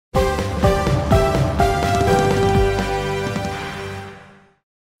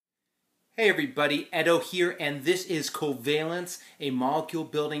Hey everybody, Edo here, and this is Covalence, a molecule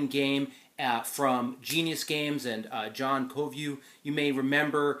building game from Genius Games and John Covu. You may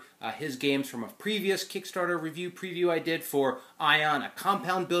remember his games from a previous Kickstarter review preview I did for Ion, a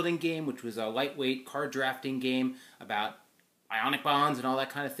compound building game, which was a lightweight card drafting game about ionic bonds and all that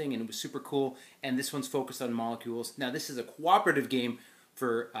kind of thing, and it was super cool. And this one's focused on molecules. Now this is a cooperative game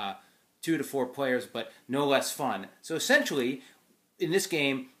for 2 to 4 players, but no less fun. So essentially, in this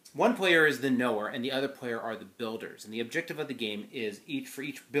game, one player is the knower and the other player are the builders. And the objective of the game is for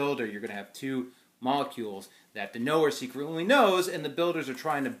each builder you're going to have 2 molecules that the knower secretly knows, and the builders are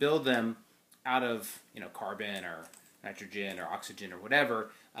trying to build them out of carbon or nitrogen or oxygen or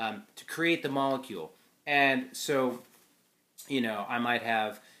whatever to create the molecule. And so I might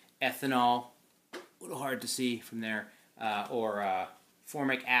have ethanol, a little hard to see from there, or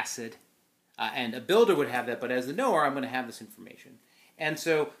formic acid, and a builder would have that, but as the knower I'm going to have this information. And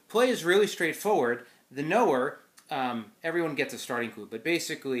so play is really straightforward. The knower, everyone gets a starting clue, but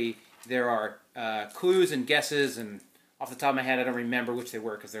basically there are clues and guesses, and off the top of my head I don't remember which they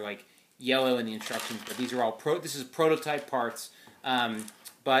were because they're like yellow in the instructions, but these are all this is prototype parts.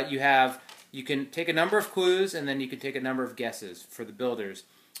 But you can take a number of clues and then you can take a number of guesses for the builders.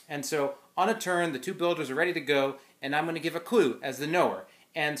 And so on a turn the 2 builders are ready to go, and I'm going to give a clue as the knower.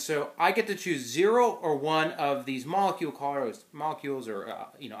 And so I get to choose 0 or 1 of these molecules, or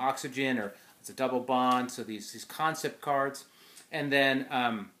oxygen, or it's a double bond, so these concept cards. And then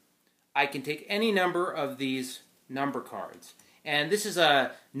I can take any number of these number cards. And this is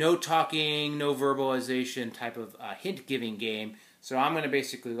a no talking, no verbalization type of hint-giving game. So I'm going to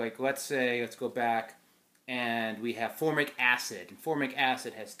basically, let's go back, and we have formic acid. And formic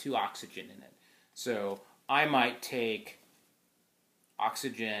acid has 2 oxygen in it. So I might take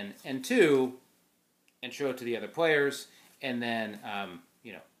oxygen and 2 and show it to the other players, and then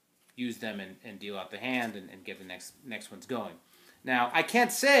use them and deal out the hand and get the next ones going. Now I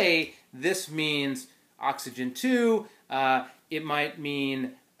can't say this means oxygen 2. It might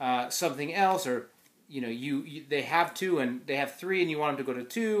mean something else, or they have 2 and they have 3 and you want them to go to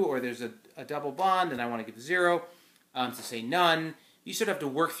 2, or there's a double bond and I want to give 0 to say none. You sort of have to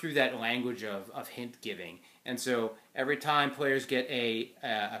work through that language of hint giving. And so every time players get a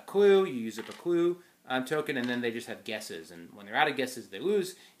clue, you use up a clue token, and then they just have guesses. And when they're out of guesses, they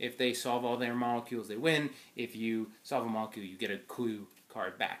lose. If they solve all their molecules, they win. If you solve a molecule, you get a clue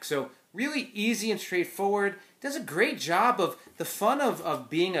card back. So really easy and straightforward. Does a great job of the fun of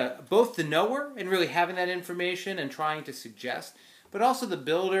being both the knower and really having that information and trying to suggest, but also the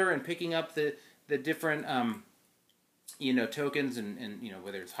builder and picking up the different tokens and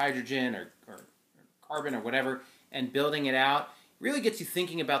whether it's hydrogen or carbon or whatever, and building it out really gets you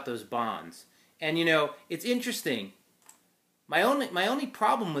thinking about those bonds. And it's interesting. My only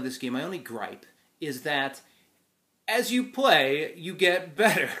problem with this game, my only gripe, is that as you play, you get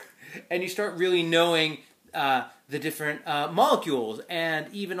better, and you start really knowing the different molecules,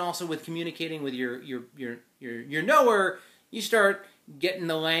 and even also with communicating with your knower, you start getting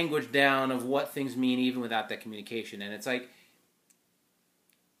the language down of what things mean even without that communication. And it's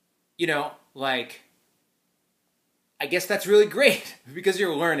I guess that's really great because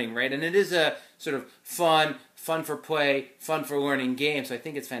you're learning, right? And it is a sort of fun for play, fun for learning game, so I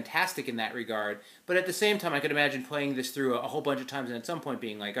think it's fantastic in that regard. But at the same time, I could imagine playing this through a whole bunch of times and at some point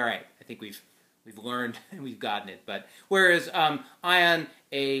being like, all right, I think we've learned and we've gotten it. But whereas Ion,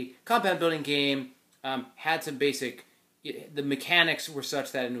 a compound building game, had some basic, the mechanics were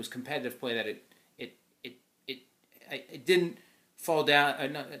such that, and it was competitive play, that it didn't fall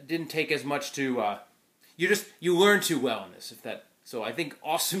down, it didn't take as much to. You learn too well in this, so I think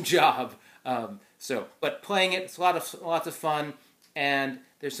awesome job. But playing it, it's lots of fun, and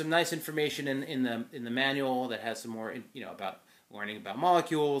there's some nice information in the manual that has some more about learning about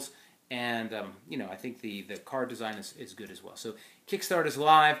molecules, and I think the card design is good as well. So Kickstarter is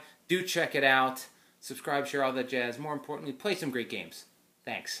live. Do check it out. Subscribe, share all that jazz. More importantly, play some great games.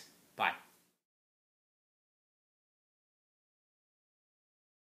 Thanks. Bye.